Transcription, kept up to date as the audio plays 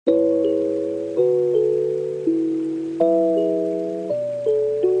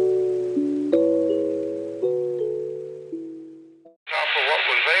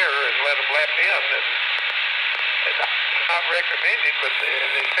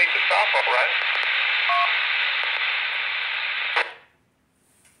need to stop, all right.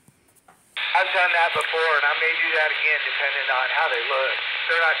 I've done that before, and I may do that again depending on how they look.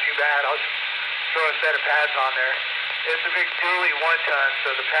 They're not too bad. I'll just throw a set of pads on there. It's a big dually 1-ton,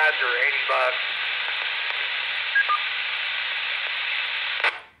 so the pads are $80.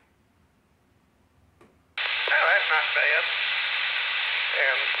 Well, that's not bad.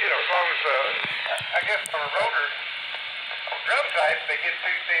 And, you know, as long as, I guess on a rotor, on drum types, they get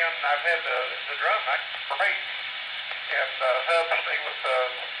too thin. I've had the drum, I break, and hubs stay with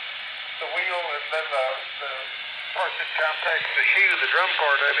the wheel, and then the part that contacts the shoe, the drum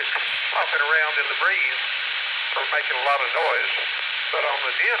part of it, popping around in the breeze, or making a lot of noise. But on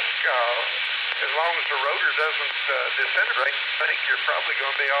the disc, as long as the rotor doesn't disintegrate, I think you're probably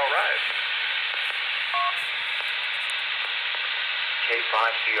going to be all right.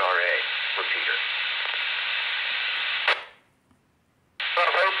 K5CRA, repeater. Well,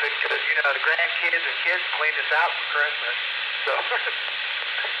 I'm hoping because, you know, the grandkids and kids cleaned us out for Christmas, so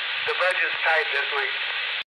the budget's tight this week.